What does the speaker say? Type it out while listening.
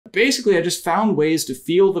basically I just found ways to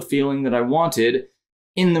feel the feeling that I wanted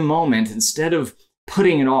in the moment instead of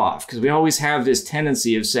putting it off. Because we always have this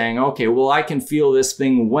tendency of saying, okay, well, I can feel this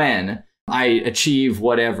thing when I achieve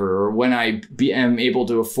whatever, or when I am able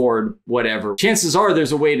to afford whatever. Chances are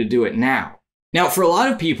there's a way to do it now. Now, for a lot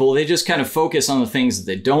of people, they just kind of focus on the things that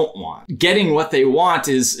they don't want. Getting what they want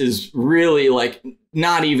is really like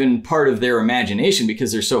not even part of their imagination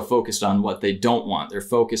because they're so focused on what they don't want. They're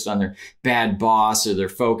focused on their bad boss, or they're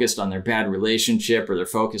focused on their bad relationship, or they're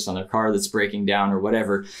focused on their car that's breaking down, or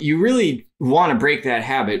whatever. You really want to break that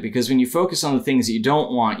habit, because when you focus on the things that you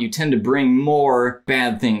don't want, you tend to bring more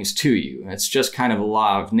bad things to you. It's just kind of a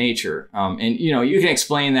law of nature. And you know, you can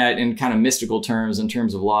explain that in kind of mystical terms, in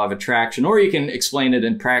terms of law of attraction, or you can explain it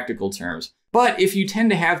in practical terms. But if you tend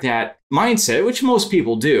to have that mindset, which most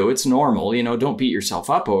people do, it's normal, you know, don't beat yourself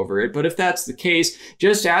up over it. But if that's the case,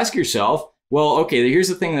 just ask yourself, well, okay, here's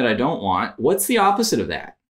the thing that I don't want. What's the opposite of that?